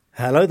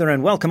Hello there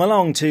and welcome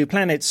along to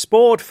Planet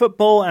Sport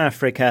Football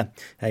Africa,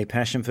 a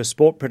passion for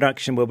sport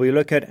production where we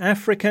look at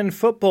African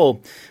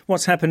football,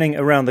 what's happening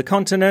around the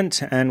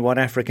continent and what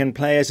African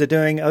players are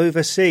doing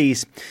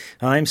overseas.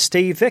 I'm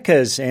Steve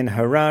Vickers in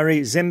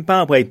Harare,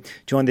 Zimbabwe,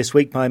 joined this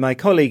week by my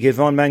colleague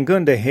Yvonne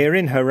Mangunda here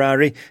in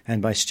Harare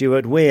and by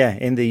Stuart Weir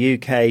in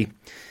the UK.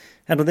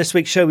 And on this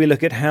week's show, we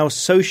look at how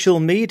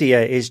social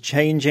media is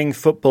changing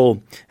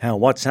football, how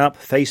WhatsApp,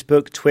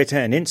 Facebook, Twitter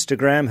and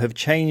Instagram have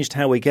changed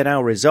how we get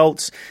our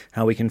results,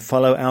 how we can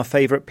follow our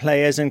favourite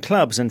players and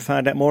clubs and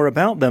find out more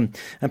about them,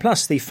 and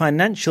plus the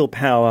financial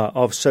power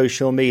of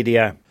social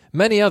media.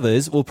 Many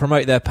others will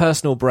promote their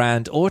personal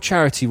brand or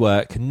charity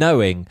work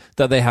knowing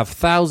that they have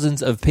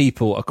thousands of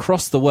people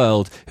across the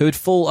world who would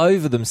fall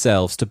over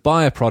themselves to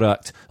buy a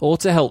product or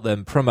to help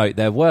them promote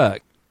their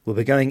work. We'll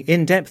be going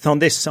in-depth on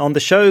this on the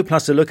show,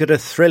 plus a look at a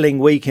thrilling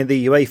week in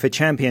the UEFA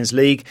Champions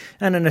League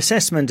and an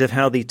assessment of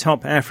how the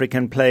top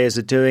African players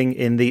are doing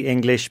in the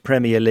English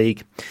Premier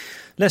League.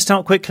 Let's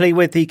start quickly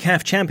with the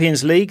CAF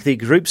Champions League. The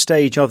group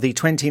stage of the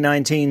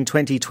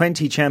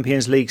 2019-2020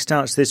 Champions League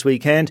starts this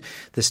weekend.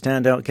 The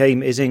standout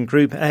game is in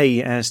Group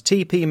A as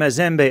TP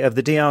Mazembe of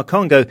the DR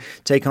Congo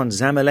take on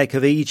Zamalek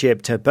of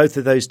Egypt. Both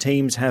of those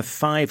teams have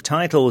 5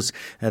 titles.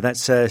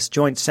 That's a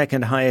joint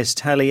second highest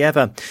tally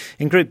ever.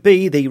 In Group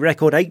B, the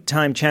record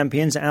 8-time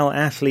champions Al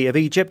Ahly of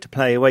Egypt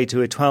play away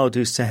to Etoile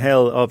du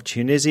Sahel of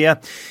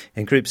Tunisia.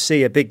 In Group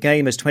C, a big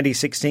game as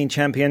 2016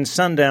 champions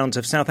Sundowns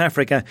of South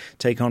Africa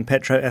take on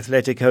Petro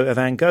Atletico of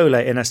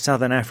Angola in a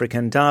Southern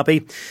African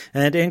derby.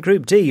 And in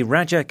Group D,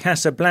 Raja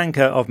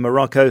Casablanca of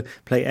Morocco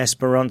play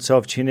Esperance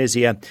of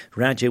Tunisia.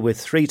 Raja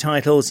with 3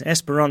 titles,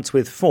 Esperance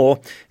with 4,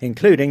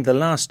 including the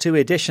last 2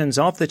 editions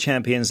of the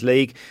Champions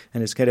League.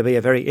 And it's going to be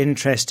a very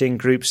interesting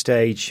group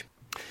stage.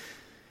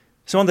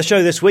 So on the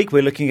show this week,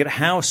 we're looking at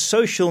how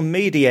social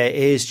media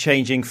is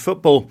changing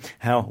football,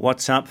 how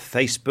WhatsApp,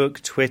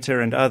 Facebook, Twitter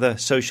and other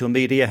social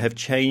media have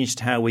changed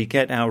how we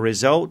get our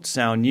results,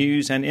 our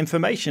news and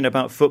information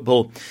about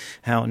football,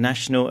 how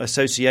national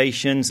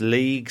associations,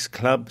 leagues,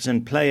 clubs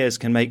and players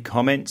can make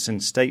comments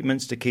and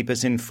statements to keep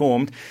us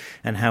informed,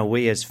 and how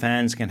we as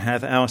fans can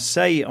have our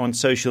say on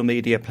social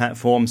media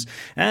platforms,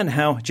 and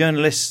how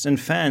journalists and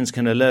fans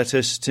can alert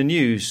us to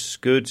news,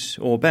 good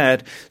or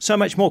bad, so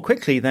much more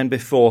quickly than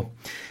before.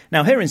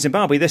 Now, here in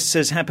Zimbabwe, this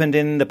has happened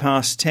in the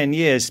past 10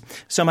 years.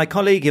 So my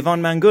colleague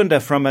Yvonne Mangunda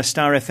from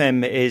Star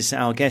FM is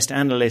our guest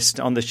analyst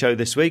on the show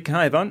this week.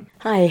 Hi, Yvonne.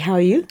 Hi, how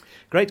are you?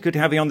 Great, good to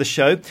have you on the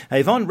show.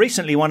 Yvonne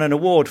recently won an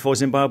award for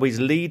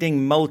Zimbabwe's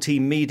leading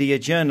multimedia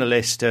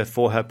journalist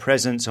for her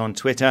presence on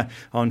Twitter,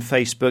 on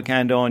Facebook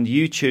and on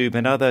YouTube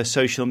and other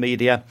social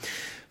media.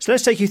 So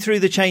let's take you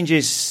through the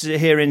changes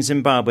here in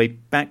Zimbabwe.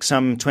 Back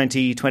some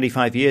 20,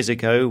 25 years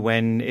ago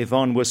when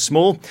Yvonne was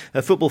small,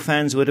 football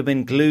fans would have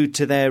been glued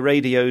to their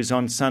radios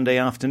on Sunday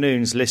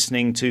afternoons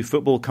listening to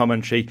football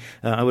commentary.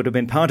 I would have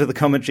been part of the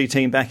commentary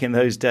team back in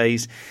those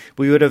days.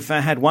 We would have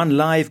had 1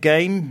 live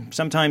game,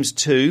 sometimes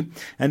 2.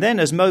 And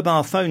then as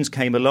mobile phones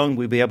came along,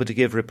 we'd be able to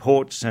give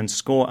reports and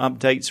score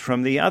updates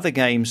from the other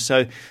games.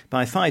 So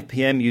by 5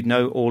 p.m, you'd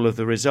know all of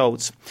the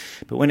results.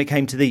 But when it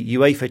came to the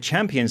UEFA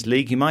Champions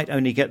League, you might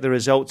only get the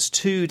results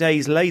 2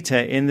 days later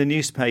in the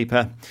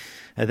newspaper.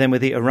 Then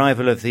with the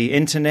arrival of the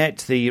internet,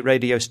 the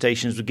radio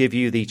stations would give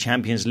you the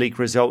Champions League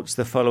results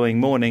the following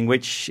morning,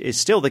 which is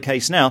still the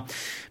case now.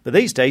 But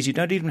these days you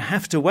don't even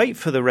have to wait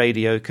for the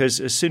radio, because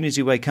as soon as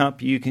you wake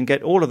up, you can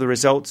get all of the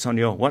results on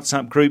your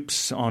WhatsApp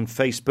groups, on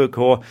Facebook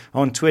or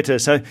on Twitter.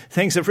 So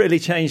things have really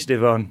changed,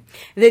 Yvonne.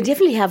 They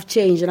definitely have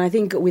changed. And I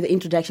think with the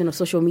introduction of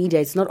social media,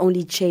 it's not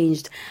only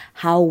changed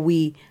how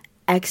we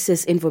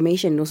access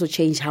information, and also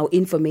change how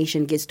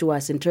information gets to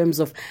us in terms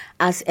of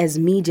us as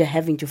media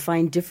having to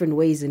find different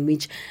ways in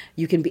which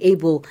you can be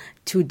able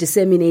to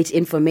disseminate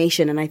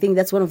information. And I think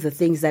that's one of the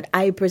things that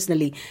I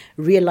personally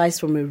realized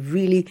from a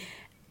really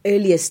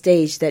earlier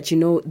stage, that, you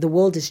know, the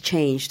world has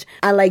changed.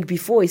 Unlike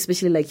before,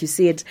 especially like you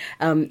said,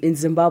 in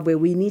Zimbabwe,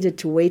 we needed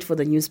to wait for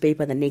the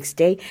newspaper the next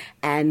day,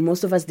 and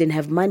most of us didn't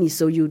have money,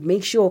 so you'd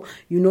make sure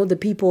you know the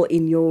people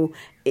in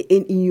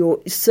your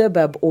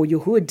suburb or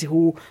your hood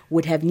who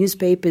would have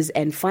newspapers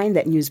and find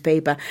that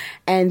newspaper.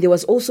 And there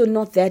was also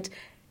not that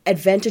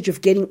advantage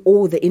of getting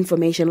all the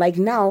information. Like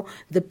now,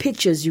 the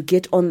pictures you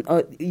get on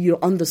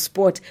on the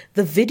spot,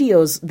 the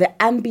videos, the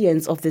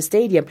ambience of the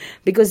stadium,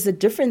 because it's a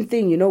different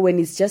thing, you know, when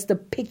it's just a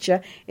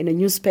picture in a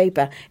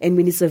newspaper and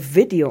when it's a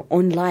video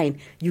online,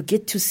 you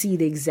get to see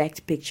the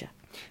exact picture.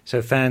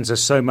 So fans are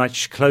so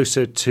much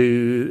closer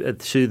to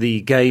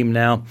the game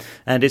now,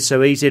 and it's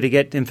so easy to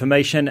get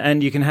information,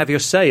 and you can have your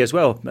say as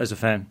well as a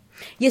fan.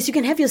 Yes, you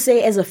can have your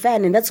say as a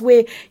fan, and that's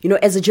where, you know,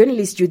 as a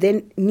journalist, you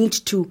then need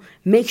to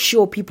make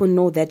sure people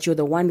know that you're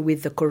the one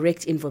with the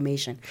correct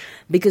information.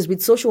 Because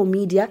with social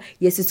media,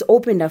 yes, it's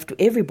opened up to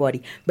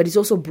everybody, but it's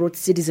also brought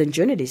citizen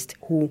journalists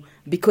who,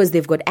 because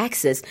they've got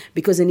access,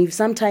 because and if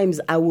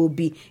sometimes I will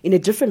be in a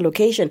different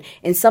location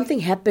and something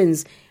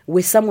happens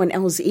where someone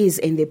else is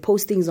and they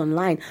post things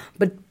online,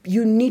 but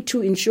you need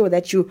to ensure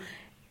that you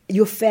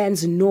your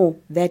fans know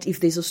that if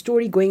there's a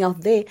story going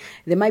out there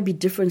might be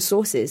different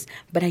sources,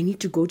 but I need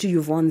to go to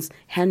Yvonne's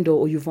handle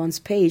or Yvonne's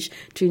page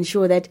to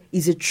ensure that,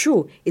 is it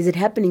true? Is it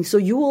happening? So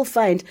you will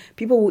find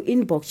people will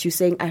inbox you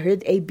saying, I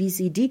heard A, B,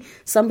 C, D.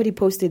 Somebody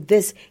posted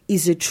this.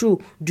 Is it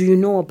true? Do you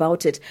know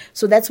about it?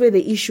 So that's where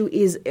the issue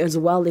is as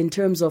well, in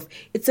terms of,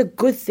 it's a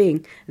good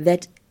thing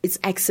that it's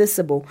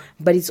accessible,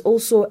 but it's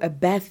also a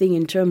bad thing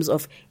in terms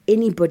of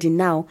anybody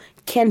now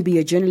can be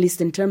a journalist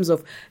in terms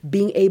of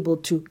being able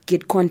to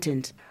get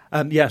content.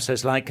 Yes,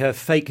 it's like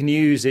fake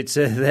news. It's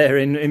there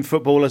in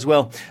football as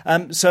well.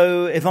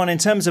 So, Yvonne, in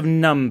terms of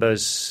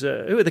numbers,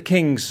 who are the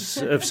kings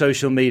of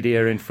social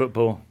media in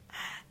football?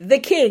 The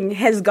king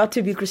has got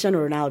to be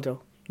Cristiano Ronaldo.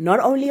 Not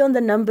only on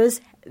the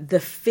numbers, the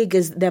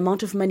figures, the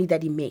amount of money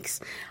that he makes.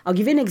 I'll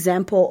give you an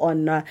example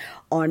on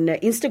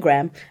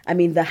Instagram. I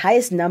mean, the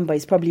highest number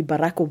is probably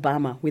Barack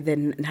Obama with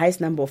the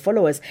highest number of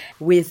followers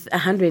with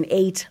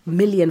 108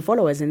 million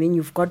followers. And then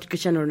you've got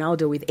Cristiano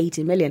Ronaldo with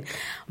 80 million.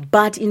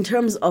 But in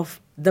terms of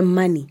the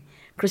money,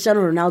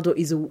 Cristiano Ronaldo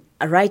is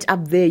right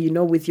up there,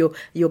 with your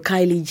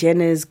Kylie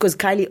Jenners, because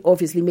Kylie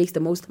obviously makes the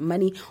most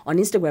money on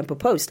Instagram per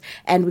post.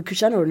 And with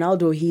Cristiano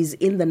Ronaldo, he's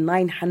in the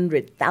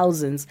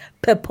 900,000s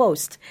per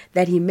post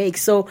that he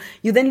makes. So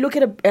you then look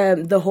at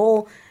the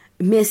whole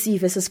Messi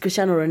versus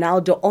Cristiano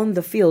Ronaldo on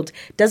the field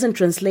doesn't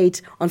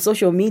translate on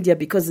social media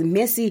because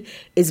Messi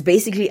is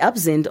basically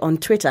absent on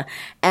Twitter.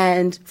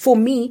 And for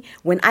me,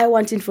 when I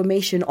want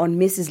information on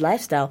Messi's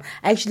lifestyle,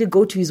 I actually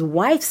go to his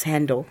wife's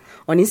handle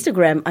on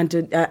Instagram,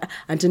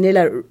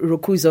 Antonella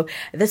Roccuzzo.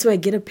 That's where I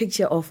get a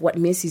picture of what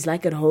Messi's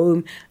like at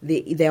home,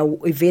 their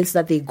events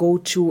that they go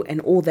to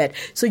and all that.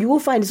 So you will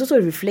find it's also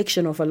a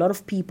reflection of a lot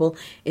of people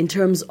in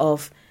terms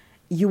of,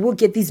 you will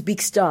get these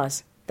big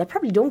stars that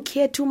probably don't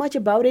care too much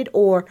about it,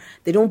 or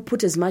they don't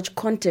put as much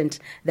content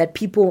that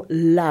people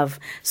love.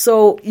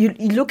 So you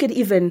look at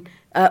even,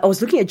 I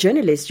was looking at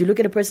journalists, you look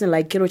at a person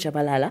like Kero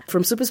Chabalala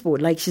from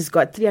SuperSport, like she's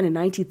got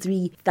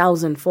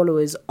 393,000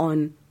 followers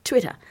on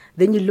Twitter.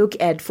 Then you look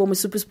at former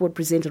SuperSport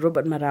presenter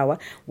Robert Marawa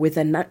with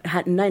a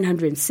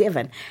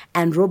 907,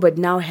 and Robert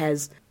now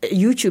has a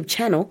YouTube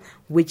channel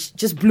which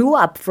just blew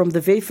up from the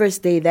very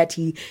first day that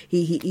he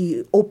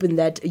opened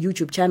that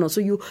YouTube channel.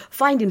 So you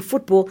find in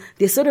football,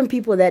 there's certain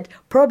people that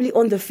probably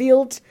on the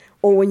field,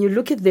 or when you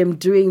look at them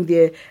doing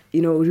their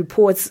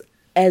reports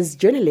as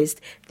journalists,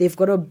 they've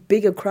got a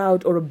bigger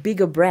crowd or a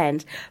bigger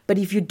brand. But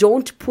if you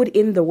don't put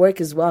in the work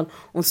as well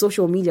on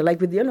social media, like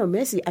with Lionel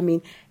Messi, I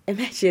mean,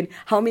 imagine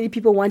how many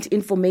people want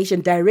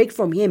information direct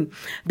from him.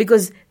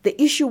 Because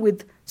the issue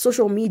with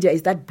social media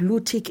is that blue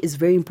tick is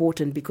very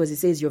important, because it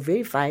says you're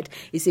verified.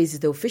 It says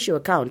it's the official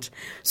account.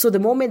 So the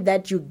moment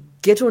that you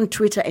get on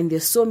Twitter and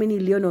there's so many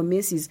Lionel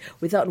Messis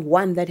without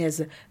one that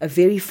has a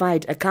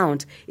verified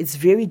account, it's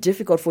very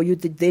difficult for you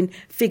to then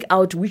figure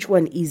out which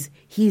one is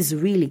his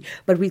really.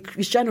 But with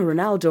Cristiano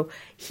Ronaldo,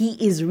 he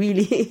is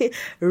really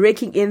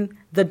raking in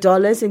the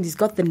dollars, and he's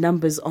got the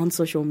numbers on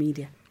social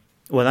media.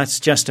 Well, that's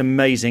just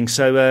amazing.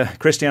 So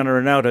Cristiano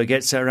Ronaldo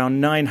gets around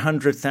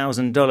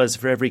 $900,000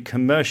 for every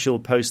commercial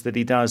post that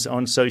he does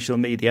on social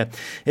media.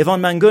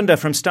 Yvonne Mangunda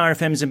from Star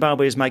FM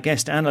Zimbabwe is my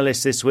guest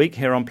analyst this week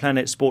here on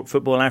Planet Sport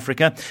Football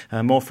Africa.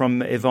 More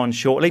from Yvonne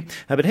shortly.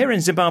 But here in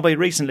Zimbabwe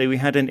recently we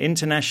had an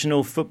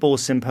international football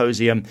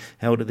symposium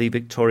held at the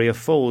Victoria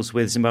Falls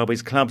with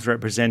Zimbabwe's clubs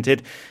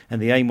represented,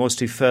 and the aim was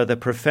to further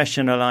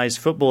professionalise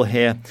football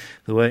here.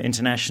 There were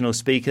international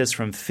speakers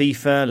from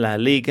FIFA, La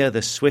Liga,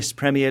 the Swiss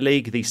Premier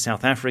League, the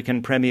South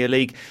African Premier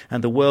League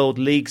and the World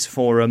Leagues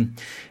Forum.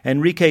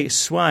 Enrique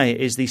Swai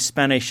is the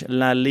Spanish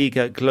La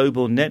Liga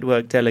Global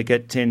Network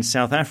delegate in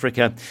South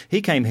Africa. He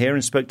came here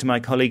and spoke to my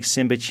colleague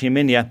Simba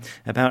Chiminya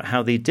about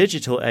how the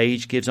digital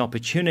age gives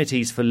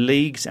opportunities for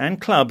leagues and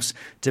clubs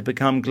to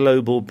become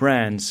global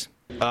brands.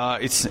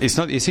 It's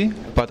not easy,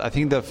 but I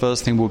think the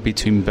first thing would be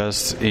to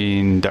invest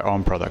in their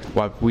own product.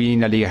 What we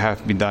in La Liga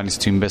have been done is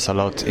to invest a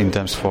lot in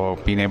terms for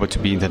being able to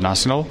be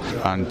international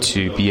and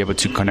to be able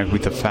to connect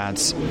with the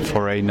fans,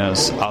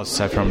 foreigners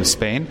outside from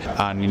Spain.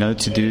 And in order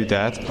to do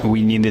that,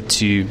 we needed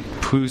to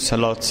push a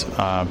lot,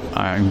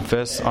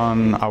 invest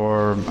on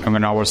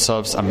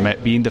ourselves,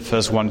 and being the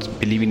first one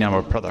believing in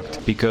our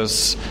product.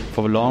 Because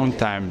for a long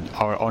time,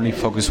 our only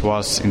focus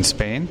was in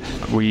Spain.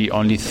 We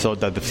only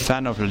thought that the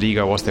fan of La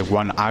Liga was the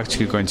one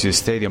actually going to the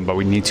stadium, but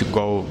we need to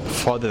go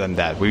further than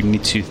that. We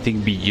need to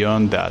think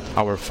beyond that.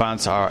 Our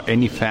fans are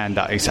any fan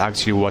that is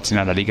actually watching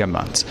a La Liga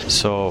match.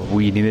 So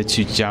we needed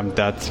to jump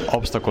that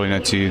obstacle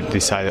to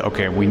decide,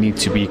 okay, we need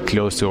to be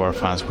close to our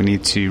fans. We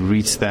need to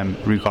reach them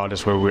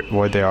regardless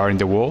where they are in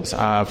the world.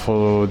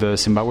 For the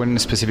Zimbabwean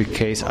specific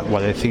case,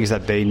 what I think is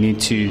that they need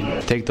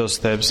to take those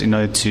steps in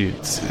order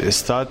to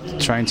start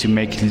trying to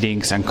make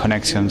links and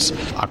connections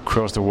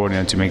across the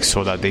world to make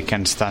sure that they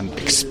can start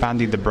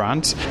expanding the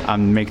brands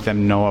and make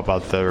them know about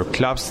their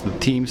clubs, the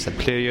teams, the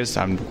players,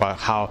 and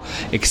how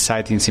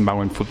exciting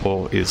Zimbabwean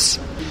football is.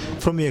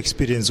 From your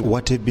experience,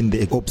 what have been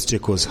the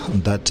obstacles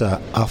that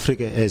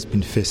Africa has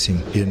been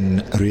facing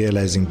in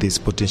realizing this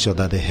potential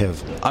that they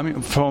have? I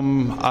mean,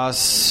 for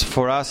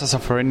us as a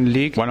foreign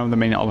league, one of the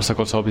main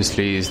obstacles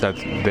obviously is that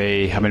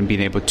they haven't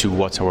been able to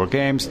watch our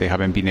games, they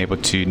haven't been able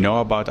to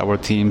know about our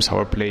teams,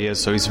 our players,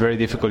 so it's very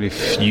difficult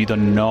if you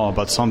don't know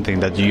about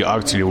something that you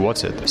actually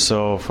watch it.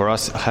 So for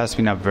us, it has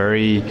been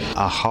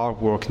a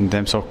hard work in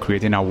terms of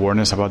creating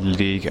awareness about the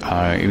league,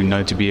 in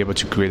order to be able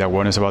to create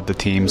awareness about the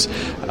teams.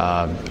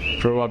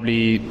 Probably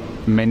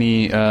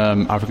many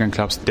African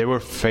clubs, they were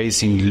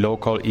facing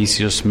local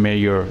issues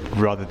major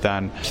rather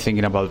than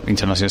thinking about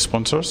international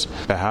sponsors.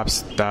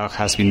 Perhaps that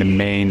has been the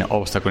main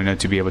obstacle in order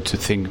to be able to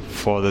think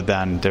further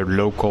than their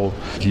local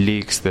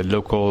leagues, the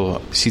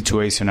local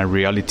situation and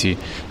reality,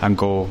 and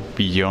go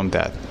beyond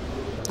that.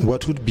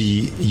 What would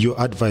be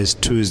your advice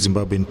to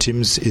Zimbabwean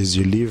teams as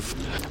you leave?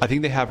 I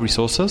think they have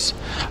resources.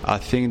 I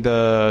think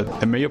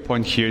the major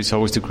point here is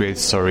always to create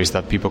stories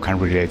that people can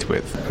relate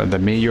with. The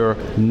major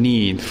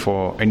need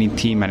for any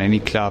team and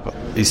any club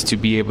is to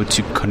be able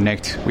to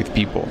connect with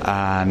people.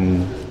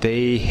 And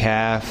they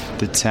have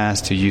the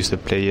chance to use the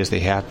players, they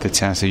have the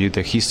chance to use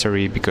the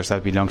history because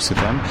that belongs to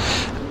them.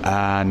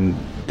 And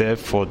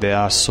therefore, there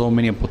are so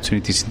many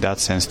opportunities in that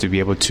sense to be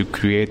able to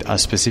create a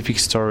specific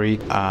story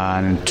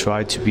and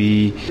try to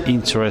be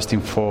interesting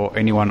for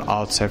anyone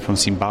outside from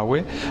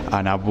Zimbabwe.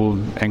 And I will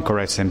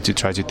encourage them to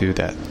try to do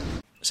that.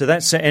 So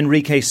that's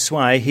Enrique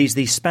Swai. He's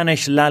the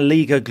Spanish La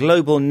Liga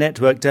Global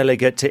Network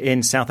delegate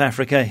in South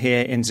Africa,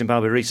 here in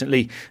Zimbabwe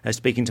recently,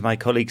 speaking to my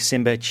colleague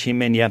Simba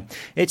Chimenya.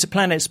 It's a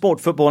Planet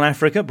Sport Football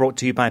Africa, brought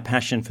to you by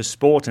Passion for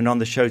Sport. And on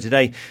the show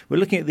today, we're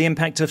looking at the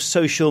impact of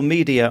social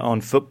media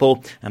on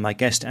football. And my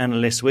guest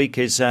analyst this week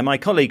is my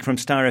colleague from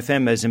Star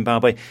FM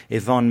Zimbabwe,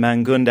 Yvonne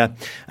Mangunda.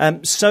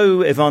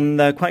 So,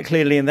 Yvonne, quite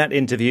clearly in that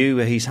interview,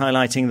 he's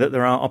highlighting that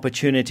there are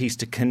opportunities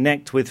to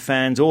connect with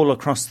fans all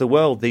across the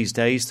world these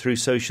days through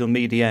social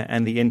media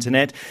and the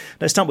internet.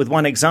 Let's start with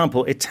one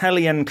example.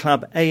 Italian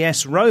club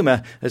AS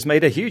Roma has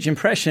made a huge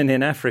impression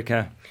in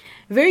Africa.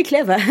 Very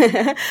clever,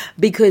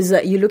 because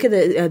you look at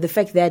the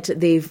fact that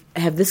they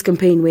have this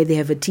campaign where they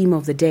have a team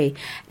of the day,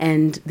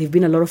 and there have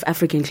been a lot of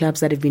African clubs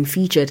that have been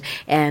featured,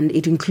 and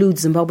it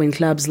includes Zimbabwean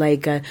clubs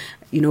like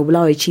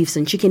Bulawayo Chiefs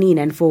and Chicken Inn.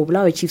 And for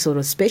Bulawayo Chiefs, what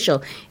was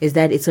special is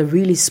that it's a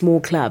really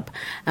small club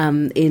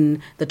in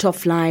the top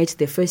flight.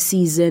 Their first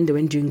season, they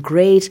weren't doing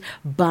great,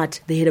 but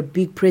they had a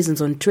big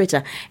presence on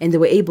Twitter, and they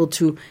were able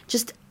to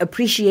just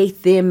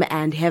appreciate them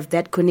and have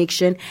that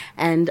connection.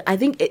 And I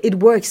think it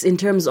works in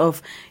terms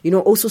of,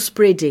 also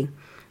spreading,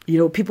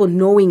 people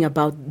knowing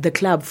about the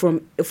club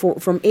from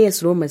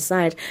AS Roma's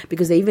side,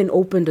 because they even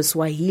opened a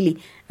Swahili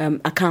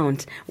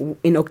account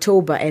in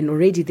October, and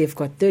already they've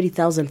got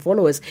 30,000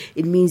 followers.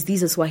 It means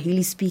these are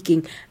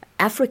Swahili-speaking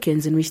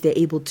Africans in which they're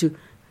able to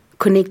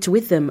connect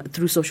with them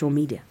through social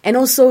media. And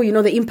also,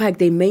 the impact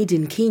they made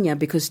in Kenya,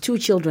 because 2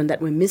 children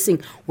that were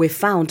missing were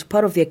found,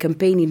 part of their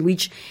campaign in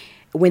which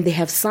when they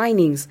have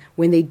signings,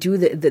 when they do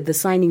the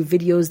signing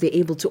videos, they're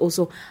able to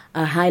also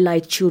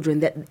highlight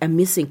children that are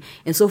missing.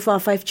 And so far,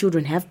 5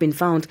 children have been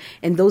found,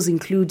 and those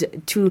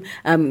include 2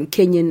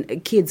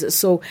 Kenyan kids.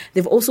 So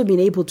they've also been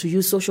able to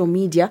use social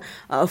media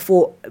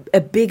for a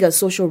bigger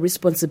social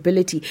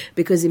responsibility,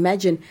 because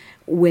imagine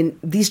when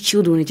these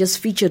children are just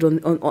featured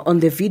on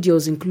their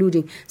videos,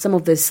 including some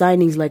of the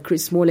signings like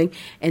Chris Smalling,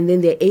 and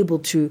then they're able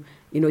to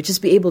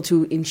just be able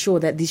to ensure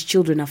that these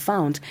children are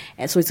found.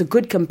 And so it's a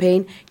good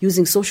campaign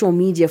using social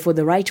media for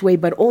the right way,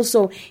 but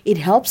also it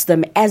helps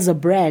them as a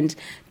brand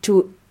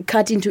to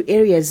cut into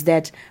areas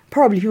that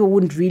probably people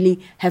wouldn't really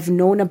have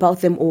known about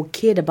them or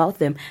cared about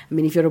them. I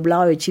mean, if you're a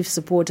Bulawayo Chiefs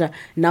supporter,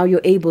 now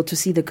you're able to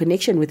see the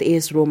connection with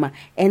AS Roma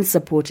and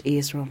support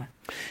AS Roma.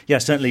 Yeah,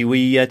 certainly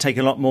we take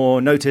a lot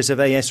more notice of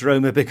AS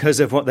Roma because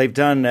of what they've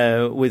done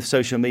with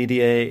social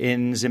media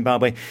in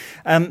Zimbabwe.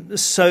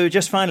 So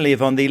just finally,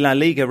 Yvonne, the La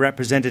Liga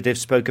representative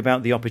spoke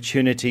about the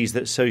opportunities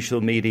that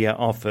social media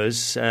offers.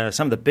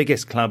 Some of the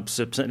biggest clubs,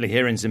 certainly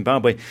here in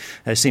Zimbabwe,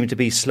 seem to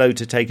be slow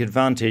to take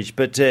advantage.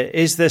 But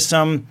is there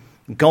some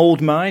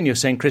gold mine? You're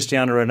saying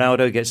Cristiano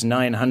Ronaldo gets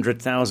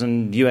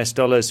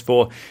 $900,000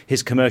 for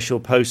his commercial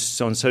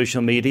posts on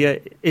social media.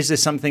 Is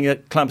this something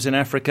that clubs in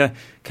Africa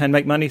can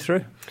make money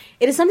through?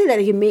 It is something that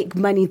you can make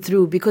money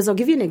through, because I'll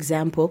give you an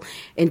example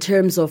in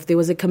terms of there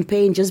was a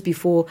campaign just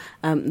before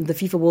the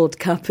FIFA World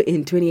Cup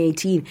in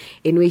 2018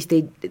 in which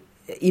they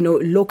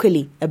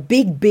locally, a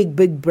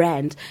big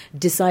brand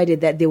decided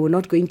that they were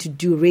not going to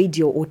do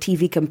radio or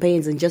TV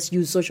campaigns and just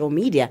use social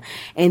media.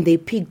 And they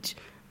picked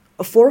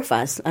 4 of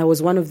us. I was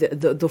one of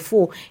the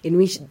 4 in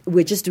which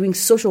we're just doing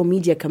social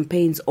media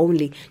campaigns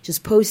only,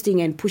 just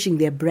posting and pushing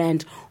their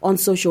brand on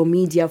social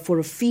media for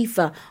a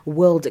FIFA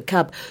World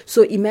Cup.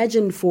 So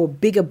imagine for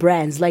bigger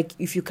brands, like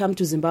if you come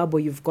to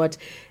Zimbabwe, you've got,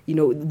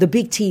 the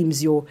big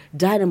teams, your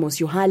Dynamos,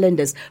 your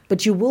Highlanders,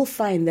 but you will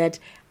find that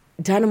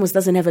Dynamos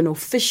doesn't have an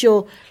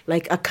official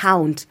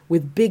account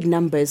with big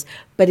numbers,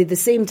 but at the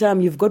same time,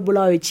 you've got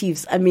Bulawayo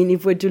Chiefs. I mean,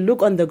 if we're to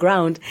look on the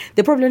ground,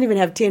 they probably don't even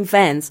have 10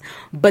 fans,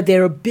 but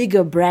they're a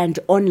bigger brand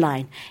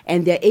online,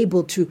 and they're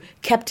able to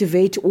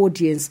captivate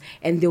audience,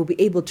 and they'll be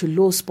able to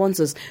lure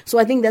sponsors. So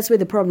I think that's where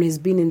the problem has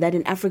been, in that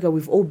in Africa,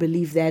 we've all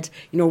believed that,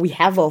 we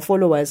have our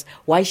followers.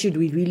 Why should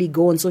we really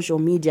go on social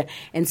media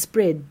and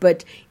spread?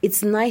 But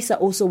it's nicer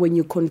also when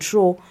you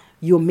control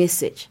your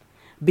message.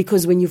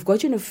 Because when you've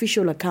got an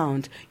official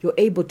account, you're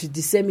able to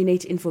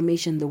disseminate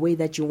information the way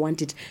that you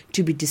want it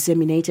to be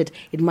disseminated.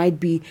 It might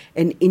be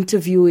an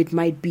interview, it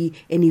might be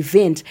an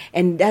event,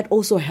 and that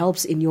also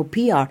helps in your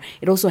PR.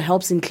 It also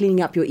helps in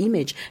cleaning up your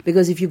image.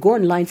 Because if you go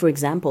online, for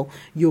example,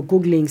 you're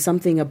Googling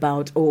something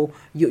about, or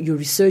you're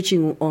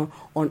researching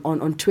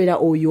on Twitter,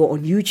 or you're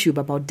on YouTube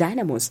about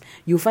Dynamos,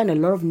 you'll find a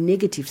lot of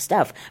negative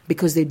stuff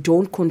because they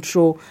don't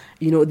control,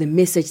 the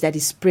message that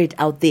is spread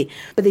out there.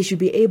 But they should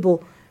be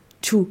able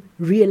to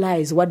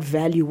realize what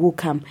value will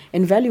come,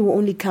 and value will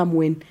only come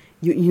when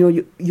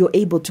you're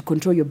able to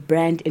control your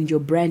brand, and your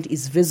brand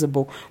is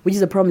visible, which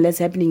is a problem that's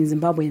happening in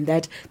Zimbabwe, in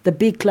that the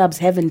big clubs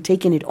haven't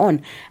taken it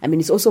on. I mean,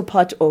 it's also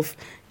part of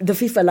the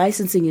FIFA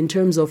licensing in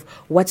terms of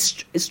what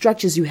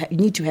structures you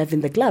need to have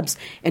in the clubs,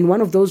 and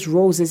one of those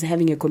roles is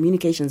having a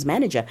communications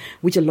manager,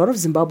 which a lot of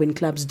Zimbabwean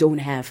clubs don't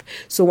have.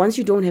 So once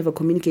you don't have a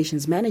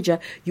communications manager,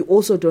 you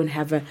also don't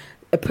have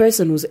a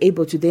person who's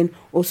able to then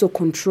also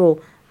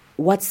control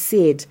what's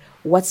said,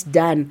 what's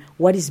done,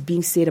 what is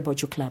being said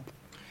about your club.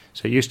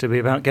 So it used to be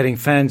about getting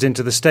fans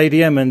into the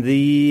stadium, and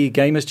the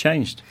game has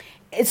changed.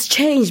 It's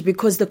changed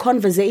because the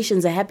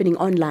conversations are happening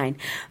online,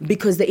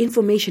 because the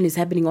information is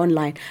happening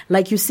online.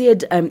 Like you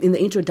said in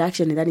the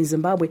introduction, that in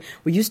Zimbabwe,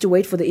 we used to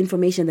wait for the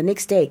information the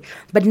next day.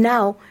 But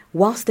now,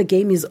 whilst the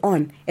game is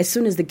on, as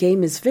soon as the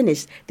game is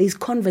finished, there's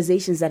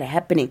conversations that are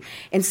happening.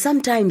 And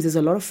sometimes there's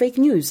a lot of fake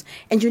news.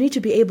 And you need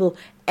to be able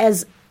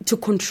to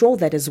control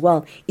that as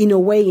well, in a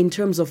way, in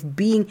terms of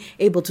being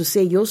able to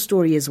say your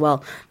story as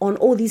well. On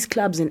all these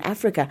clubs in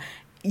Africa,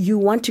 you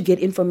want to get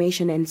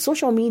information, and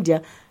social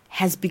media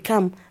has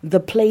become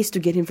the place to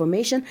get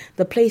information,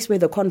 the place where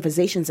the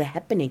conversations are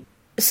happening.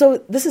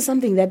 So this is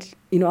something that,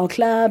 our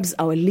clubs,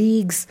 our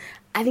leagues,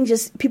 I think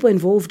just people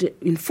involved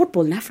in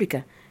football in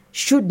Africa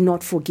should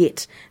not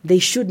forget. They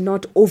should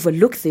not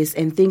overlook this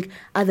and think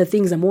other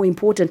things are more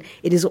important.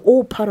 It is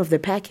all part of the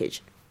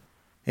package.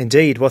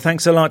 Indeed. Well,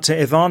 thanks a lot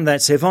to Yvonne.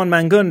 That's Yvonne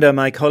Mangunda,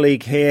 my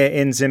colleague here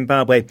in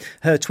Zimbabwe.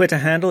 Her Twitter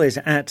handle is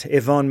at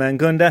Yvonne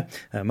Mangunda.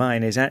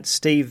 Mine is at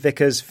Steve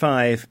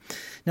Vickers5.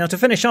 Now, to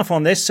finish off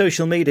on this,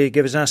 social media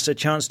gives us a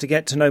chance to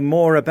get to know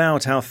more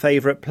about our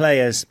favourite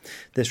players.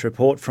 This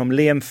report from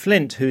Liam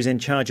Flint, who's in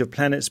charge of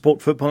Planet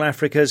Sport Football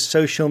Africa's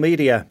social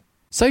media.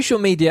 Social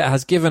media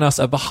has given us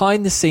a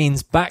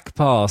behind-the-scenes back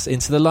pass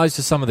into the lives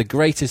of some of the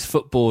greatest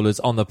footballers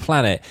on the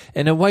planet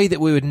in a way that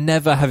we would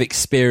never have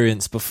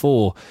experienced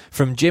before.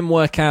 From gym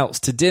workouts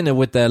to dinner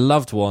with their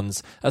loved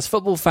ones, as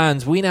football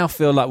fans, we now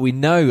feel like we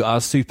know our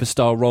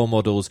superstar role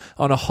models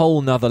on a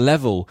whole nother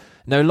level.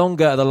 No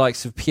longer are the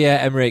likes of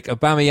Pierre-Emerick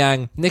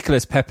Aubameyang,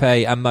 Nicolas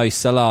Pepe and Mo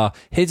Salah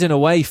hidden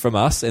away from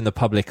us in the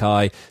public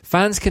eye.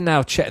 Fans can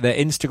now check their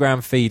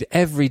Instagram feed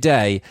every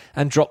day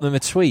and drop them a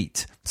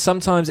tweet,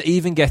 sometimes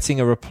even getting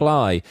a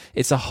reply.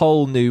 It's a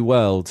whole new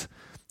world.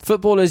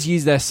 Footballers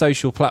use their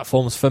social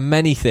platforms for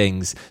many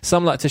things.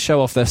 Some like to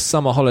show off their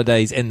summer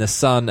holidays in the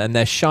sun and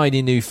their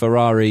shiny new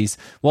Ferraris,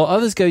 while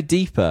others go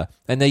deeper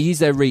and they use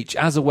their reach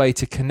as a way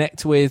to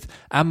connect with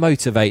and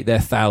motivate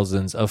their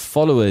thousands of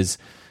followers.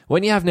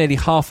 When you have nearly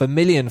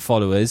 500,000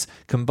 followers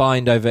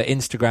combined over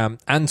Instagram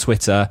and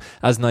Twitter,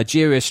 as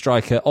Nigeria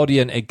striker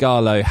Odion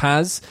Ighalo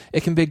has,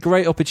 it can be a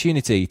great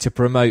opportunity to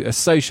promote a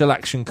social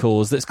action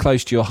cause that's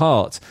close to your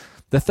heart.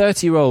 The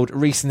 30-year-old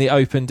recently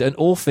opened an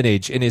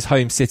orphanage in his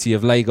home city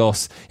of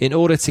Lagos in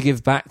order to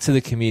give back to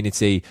the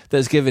community that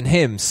has given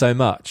him so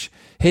much.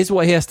 Here's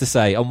what he has to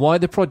say on why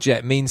the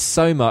project means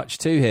so much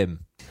to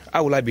him.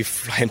 How will I be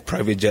flying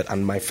private jet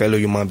and my fellow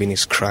human being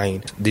is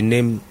crying? The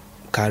name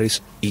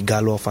carries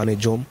Ighalo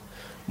Orphanage Home,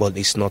 but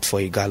it's not for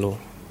Ighalo.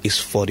 It's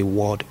for the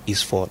world.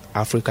 It's for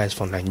Africa. It's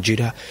for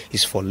Nigeria.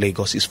 It's for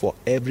Lagos. It's for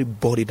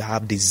everybody that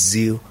have the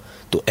zeal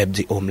to help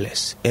the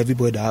homeless.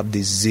 Everybody that have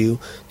the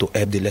zeal to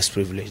help the less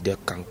privileged. They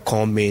can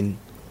come in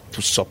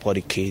to support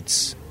the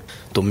kids,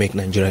 to make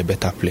Nigeria a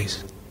better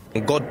place.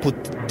 God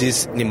put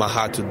this in my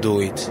heart to do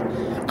it,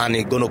 and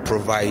He's going to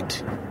provide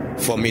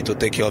for me to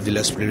take care of the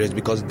less privileged,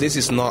 because this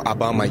is not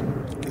about my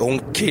own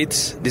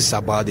kids. This is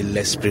about the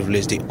less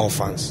privileged, the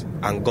orphans.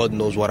 And God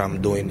knows what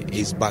I'm doing.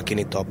 He's backing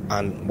it up.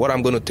 And what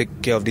I'm going to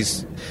take care of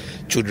these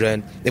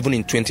children, even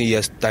in 20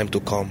 years' time to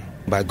come,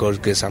 by God's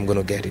grace, I'm going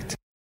to get it.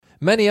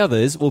 Many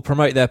others will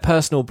promote their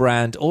personal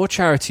brand or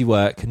charity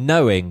work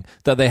knowing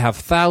that they have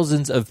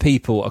thousands of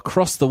people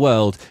across the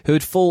world who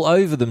would fall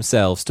over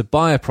themselves to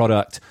buy a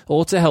product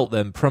or to help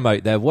them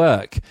promote their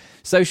work.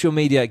 Social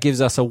media gives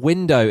us a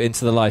window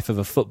into the life of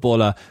a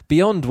footballer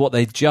beyond what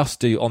they just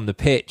do on the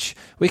pitch.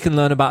 We can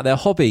learn about their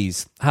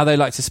hobbies, how they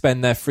like to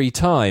spend their free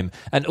time,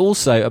 and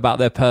also about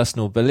their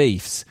personal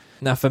beliefs.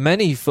 Now, for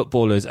many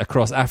footballers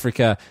across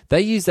Africa, they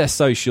use their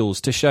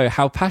socials to show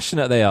how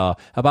passionate they are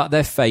about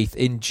their faith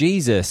in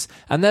Jesus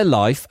and their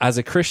life as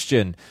a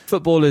Christian.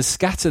 Footballers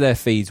scatter their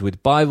feeds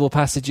with Bible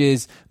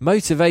passages,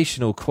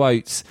 motivational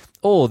quotes,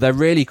 or they're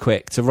really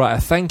quick to write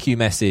a thank you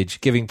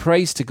message giving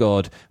praise to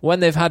God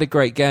when they've had a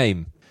great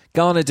game.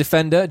 Ghana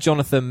defender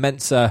Jonathan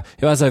Mensah,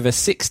 who has over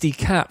 60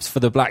 caps for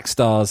the Black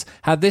Stars,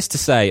 had this to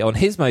say on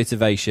his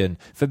motivation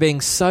for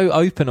being so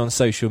open on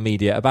social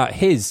media about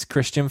his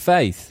Christian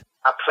faith.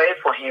 I play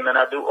for him and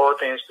I do all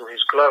things to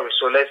his glory.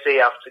 So let's say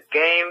after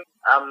game,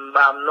 I'm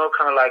not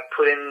kind of like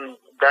putting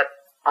that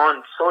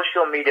on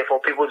social media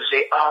for people to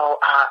say, oh,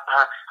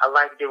 I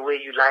like the way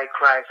you like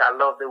Christ. I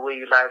love the way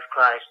you like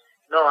Christ.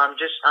 No, I'm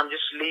just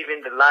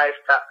living the life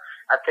that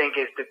I think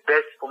is the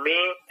best for me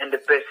and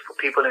the best for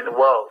people in the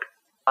world.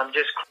 I'm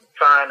just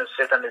trying to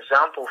set an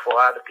example for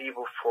other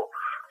people.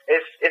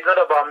 It's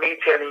not about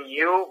me telling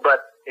you,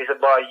 but it's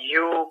about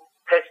you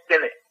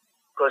testing it.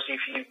 Because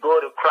if you go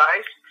to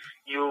Christ,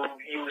 you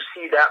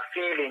see that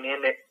feeling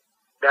in it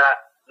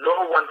that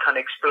no one can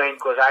explain,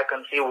 because I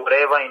can see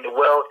whatever in the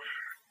world,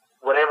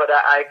 whatever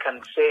that I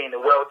can say in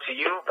the world to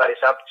you, but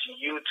it's up to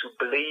you to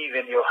believe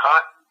in your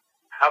heart,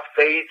 have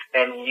faith,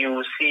 and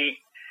you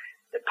see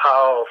the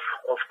power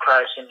of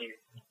Christ in you.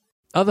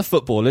 Other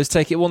footballers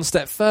take it one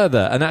step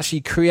further and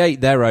actually create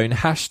their own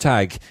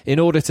hashtag in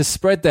order to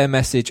spread their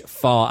message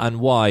far and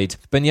wide.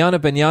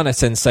 Banyana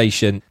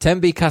sensation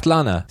Tembi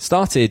Katlana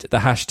started the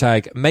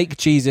hashtag Make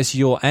Jesus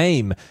Your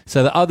Aim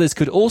so that others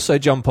could also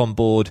jump on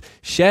board,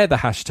 share the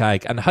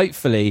hashtag and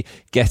hopefully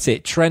get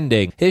it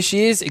trending. Here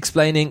she is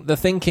explaining the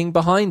thinking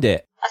behind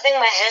it. I think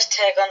my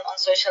hashtag on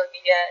social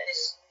media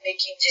is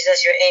Making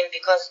Jesus Your Aim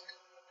because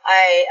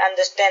I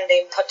understand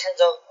the importance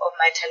of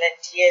my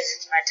talent. Yes,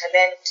 it's my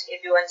talent.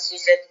 Everyone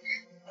sees it.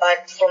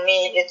 But for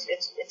me, it's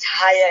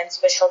higher and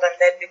special than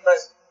that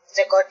because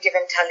it's a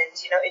God-given talent.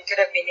 You know, it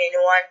could have been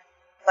anyone,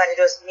 but it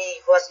was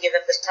me who was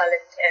given this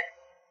talent. And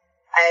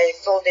I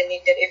feel the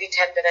need that every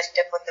time that I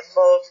step on the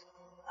field,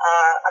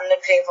 I'm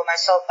not playing for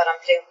myself, but I'm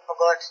playing for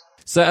God.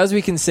 So as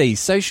we can see,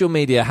 social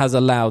media has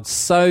allowed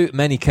so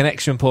many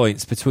connection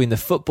points between the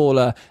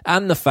footballer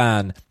and the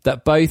fan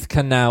that both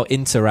can now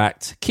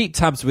interact, keep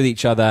tabs with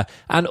each other,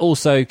 and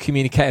also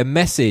communicate a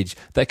message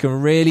that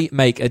can really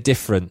make a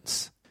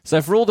difference.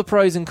 So for all the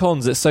pros and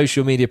cons that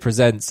social media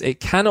presents, it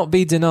cannot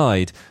be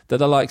denied that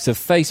the likes of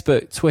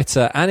Facebook,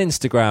 Twitter and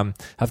Instagram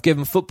have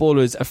given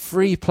footballers a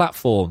free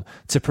platform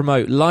to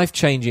promote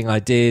life-changing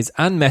ideas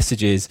and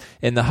messages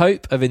in the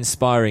hope of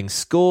inspiring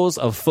scores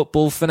of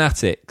football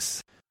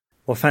fanatics.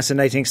 Well,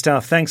 fascinating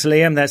stuff. Thanks,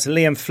 Liam. That's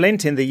Liam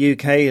Flint in the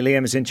UK.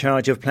 Liam is in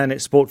charge of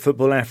Planet Sport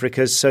Football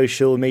Africa's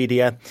social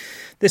media.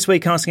 This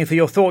week, asking for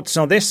your thoughts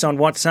on this on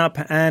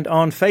WhatsApp and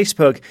on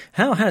Facebook.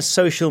 How has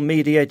social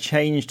media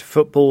changed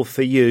football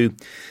for you?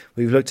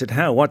 We've looked at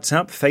how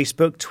WhatsApp,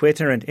 Facebook,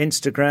 Twitter and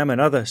Instagram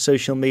and other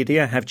social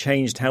media have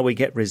changed how we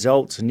get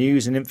results,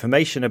 news and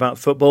information about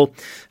football,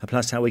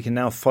 plus how we can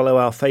now follow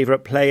our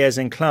favourite players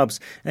and clubs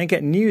and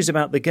get news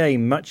about the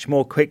game much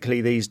more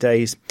quickly these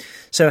days.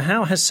 So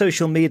how has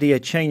social media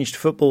changed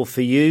football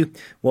for you?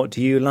 What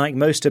do you like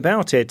most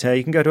about it?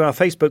 You can go to our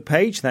Facebook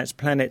page, that's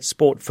Planet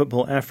Sport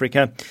Football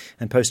Africa,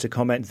 and post a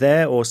comment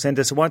there or send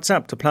us a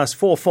WhatsApp to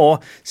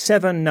 +44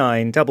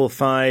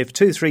 7955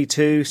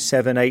 232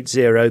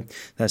 780.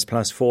 That's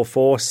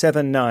 +44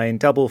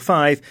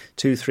 7955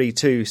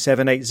 232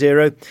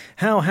 780.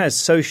 How has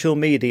social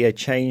media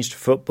changed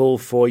football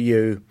for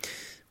you?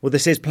 Well,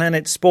 this is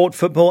Planet Sport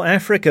Football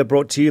Africa,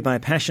 brought to you by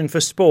Passion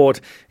for Sport,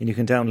 and you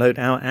can download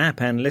our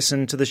app and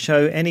listen to the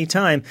show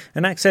anytime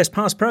and access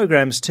past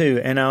programmes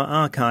too in our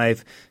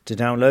archive. To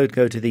download,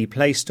 go to the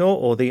Play Store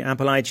or the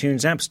Apple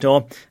iTunes App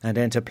Store and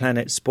enter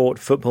Planet Sport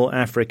Football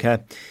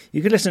Africa.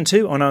 You can listen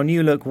to on our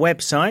New Look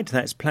website,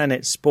 that's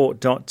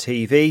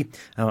planetsport.tv.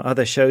 Our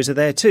other shows are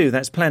there too,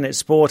 that's Planet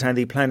Sport and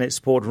the Planet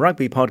Sport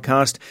Rugby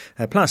podcast.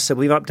 Plus,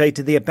 we've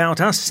updated the About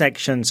Us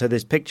section, so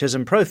there's pictures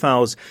and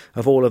profiles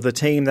of all of the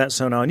team. That's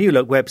on our New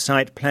Look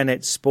website,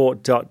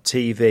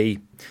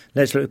 planetsport.tv.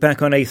 Let's look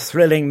back on a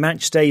thrilling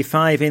match day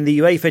 5 in the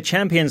UEFA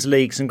Champions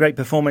League. Some great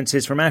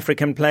performances from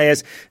African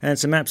players and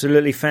some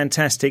absolutely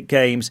fantastic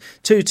games.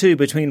 2-2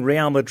 between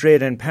Real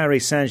Madrid and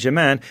Paris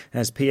Saint-Germain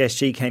as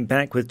PSG came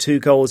back with 2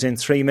 goals in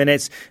 3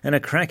 minutes, and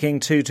a cracking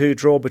 2-2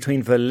 draw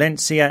between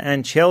Valencia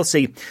and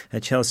Chelsea.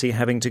 Chelsea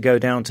having to go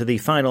down to the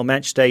final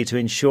match day to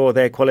ensure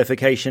their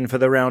qualification for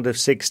the round of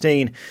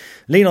 16.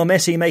 Lionel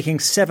Messi making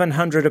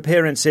 700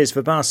 appearances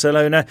for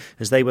Barcelona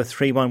as they were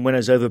 3-1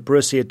 winners over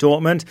Borussia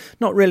Dortmund.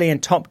 Not really in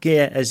top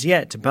gear as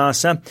yet,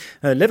 Barca.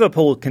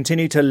 Liverpool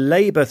continue to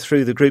labour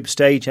through the group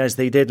stage as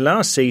they did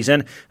last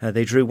season.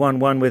 They drew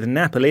 1-1 with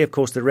Napoli. Of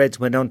course, the Reds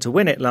went on to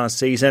win it last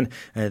season.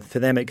 For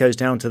them, it goes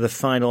down to the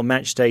final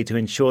match day to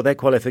ensure their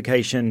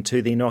qualification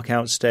to the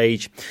knockout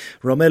stage.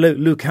 Romelu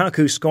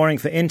Lukaku scoring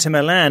for Inter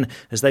Milan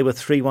as they were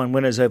 3-1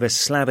 winners over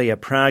Slavia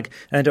Prague.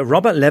 And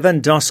Robert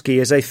Lewandowski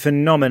is a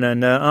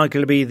phenomenon,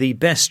 arguably the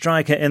best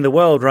striker in the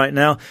world right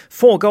now.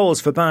 4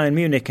 goals for Bayern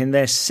Munich in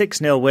their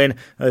 6-0 win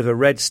over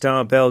Red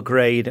Star Belgrade.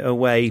 Belgrade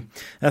away.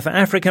 For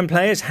African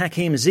players,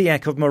 Hakim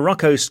Ziyech of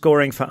Morocco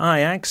scoring for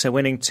Ajax,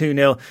 winning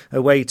 2-0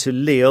 away to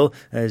Lille.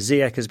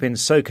 Ziyech has been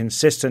so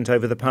consistent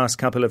over the past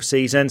couple of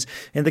seasons.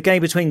 In the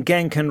game between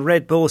Genk and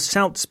Red Bull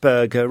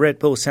Salzburg, Red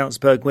Bull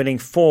Salzburg winning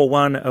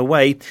 4-1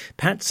 away.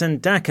 Patson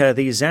Daka,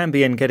 the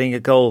Zambian, getting a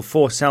goal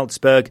for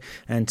Salzburg,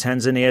 and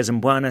Tanzania's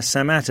Mbwana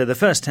Samatta, the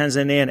first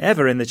Tanzanian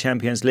ever in the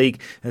Champions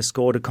League, has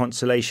scored a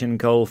consolation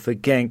goal for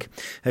Genk.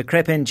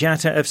 Crépin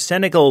Diatta of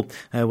Senegal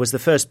was the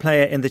first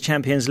player in the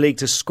Champions League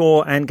to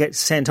score and get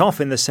sent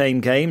off in the same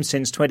game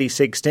since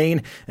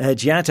 2016.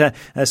 Diatta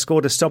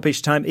scored a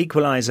stoppage time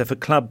equaliser for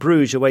Club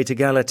Brugge away to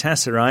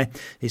Galatasaray.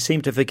 He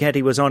seemed to forget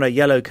he was on a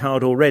yellow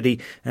card already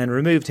and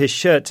removed his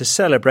shirt to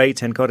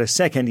celebrate and got a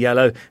second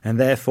yellow and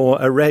therefore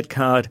a red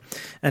card.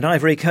 And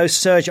Ivory Coast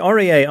Serge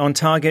Aurier on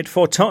target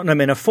for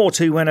Tottenham in a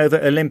 4-2 win over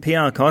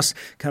Olympiacos,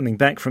 coming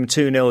back from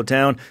 2-0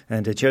 down,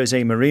 and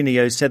Jose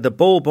Mourinho said the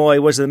ball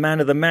boy was the man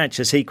of the match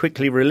as he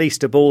quickly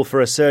released a ball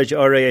for a Serge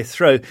Aurier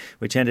throw,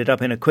 which ended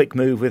up in a quick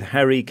move with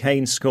Harry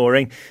Kane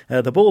scoring.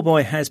 The ball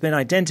boy has been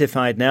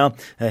identified now.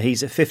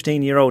 He's a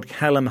 15-year-old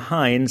Callum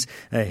Hines.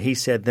 He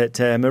said that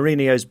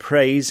Mourinho's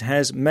praise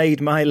has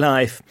made my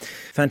life.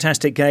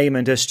 Fantastic game,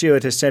 and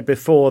Stuart has said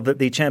before that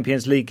the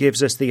Champions League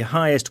gives us the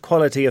highest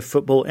quality of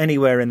football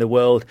anywhere in the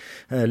world.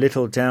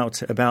 Little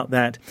doubt about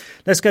that.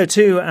 Let's go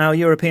to our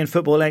European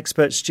football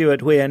expert,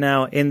 Stuart Weir,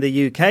 now in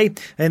the UK.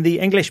 In the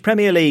English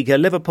Premier League,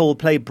 Liverpool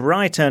play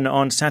Brighton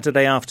on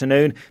Saturday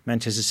afternoon.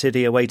 Manchester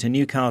City away to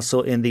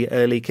Newcastle in the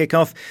early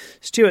kickoff.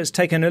 Stuart's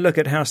taken a look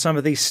at how some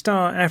of the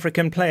star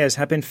African players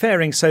have been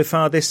faring so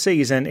far this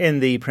season in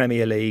the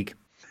Premier League.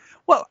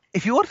 Well,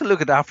 if you want to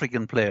look at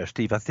African players,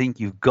 Steve, I think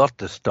you've got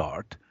to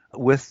start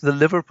with the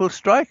Liverpool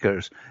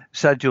strikers.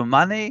 Sadio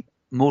Mane,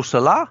 Mo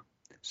Salah,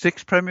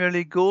 6 Premier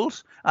League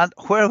goals. And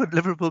where would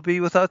Liverpool be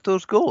without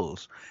those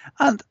goals?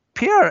 And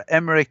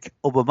Pierre-Emerick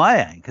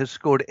Aubameyang has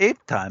scored 8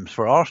 times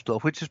for Arsenal,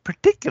 which is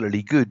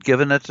particularly good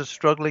given it's a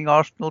struggling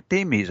Arsenal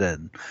team he's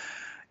in.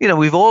 You know,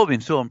 we've all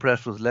been so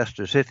impressed with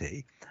Leicester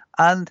City,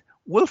 and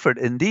Wilfred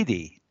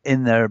Ndidi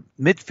in their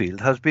midfield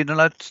has been an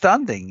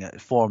outstanding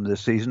form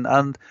this season,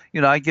 and,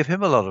 you know, I give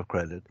him a lot of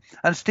credit.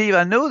 And Steve,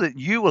 I know that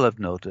you will have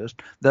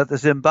noticed that the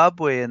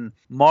Zimbabwean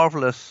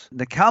marvellous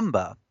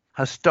Nakamba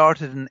has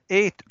started in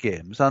 8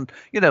 games. And,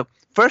 you know,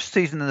 first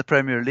season in the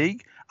Premier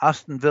League,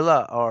 Aston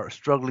Villa are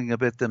struggling a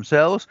bit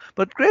themselves,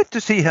 but great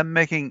to see him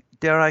making,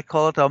 dare I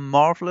call it, a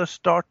marvellous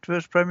start to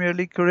his Premier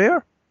League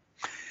career.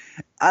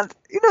 And,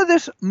 you know,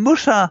 there's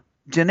Musa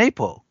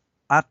Djenepo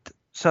at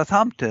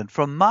Southampton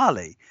from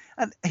Mali,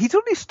 and he's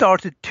only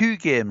started 2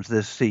 games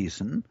this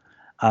season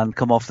and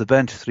come off the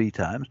bench 3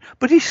 times,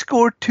 but he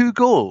scored 2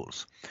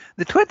 goals.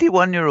 The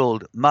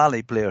 21-year-old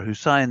Mali player who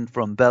signed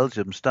from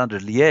Belgium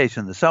Standard Liège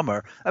in the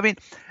summer, I mean,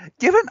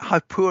 given how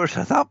poor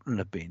Southampton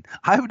have been,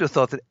 I would have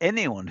thought that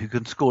anyone who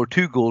can score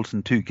 2 goals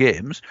in 2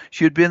 games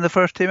should be in the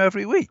first team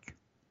every week.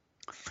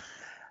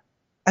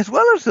 As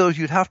well as those,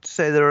 you'd have to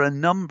say there are a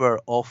number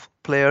of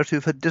players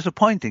who've had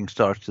disappointing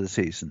starts to the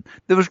season.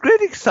 There was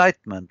great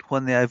excitement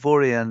when the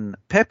Ivorian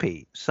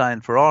Pepe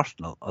signed for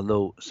Arsenal,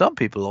 although some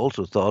people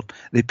also thought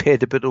they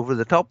paid a bit over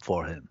the top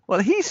for him. Well,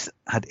 he's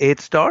had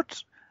 8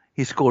 starts.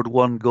 He scored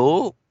 1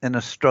 goal in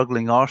a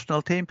struggling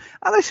Arsenal team,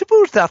 and I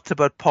suppose that's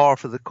about par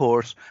for the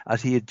course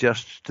as he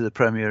adjusts to the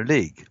Premier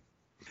League.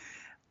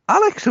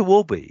 Alex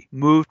Iwobi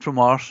moved from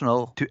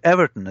Arsenal to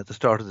Everton at the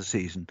start of the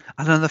season,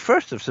 and on the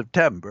 1st of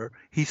September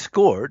he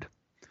scored,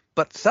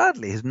 but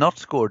sadly has not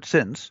scored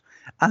since,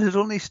 and has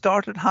only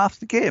started half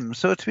the game,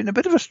 so it's been a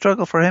bit of a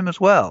struggle for him as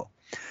well.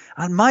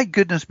 And my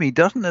goodness me,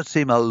 doesn't it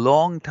seem a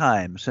long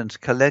time since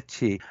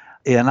Kelechi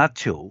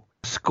Iheanacho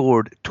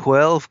scored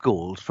 12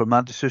 goals for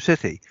Manchester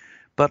City,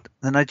 but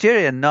the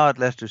Nigerian now at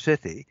Leicester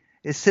City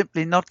is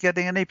simply not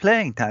getting any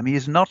playing time. He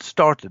has not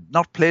started,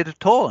 not played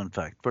at all, in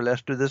fact, for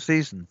Leicester this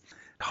season.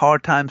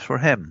 Hard times for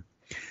him.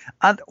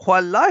 And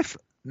while life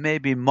may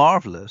be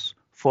marvellous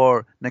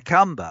for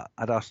Nakamba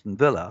at Aston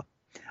Villa,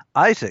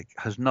 Isaac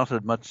has not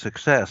had much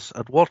success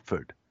at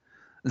Watford.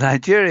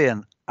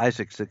 Nigerian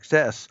Isaac's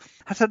success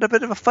has had a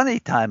bit of a funny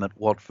time at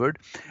Watford.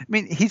 I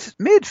mean, he's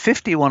made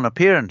 51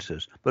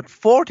 appearances, but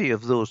 40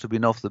 of those have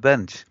been off the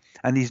bench,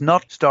 and he's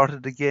not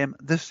started a game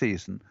this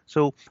season.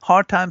 So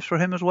hard times for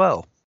him as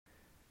well.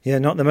 Yeah,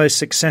 not the most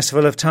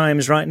successful of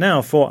times right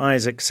now for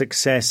Isaac's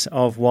success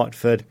of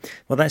Watford.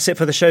 Well, that's it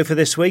for the show for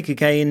this week.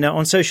 Again,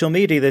 on social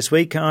media this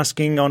week,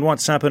 asking on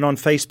WhatsApp and on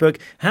Facebook,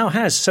 how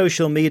has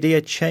social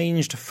media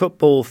changed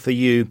football for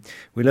you?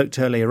 We looked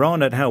earlier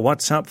on at how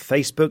WhatsApp,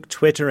 Facebook,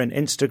 Twitter and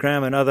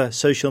Instagram and other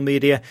social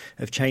media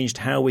have changed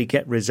how we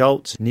get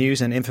results, news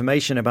and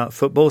information about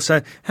football.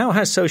 So how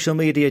has social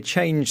media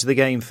changed the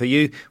game for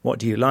you? What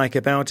do you like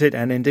about it?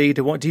 And indeed,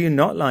 what do you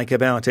not like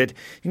about it?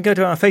 You can go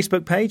to our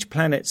Facebook page,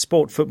 Planet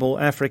Sport Football Football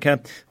Africa,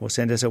 or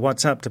send us a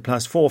WhatsApp to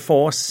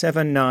 +44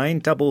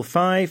 79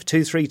 55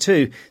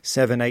 232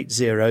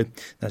 780.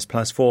 That's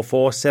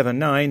 +44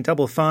 79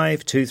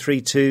 55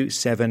 232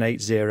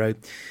 780.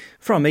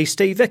 From me,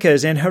 Steve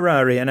Vickers in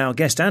Harare, and our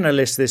guest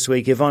analyst this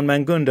week, Yvonne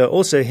Mangunda,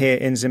 also here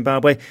in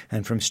Zimbabwe,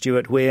 and from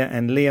Stuart Weir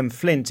and Liam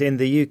Flint in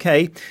the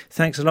UK.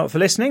 Thanks a lot for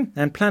listening,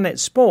 and Planet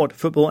Sport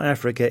Football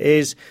Africa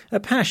is a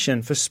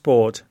passion for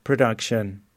sport production.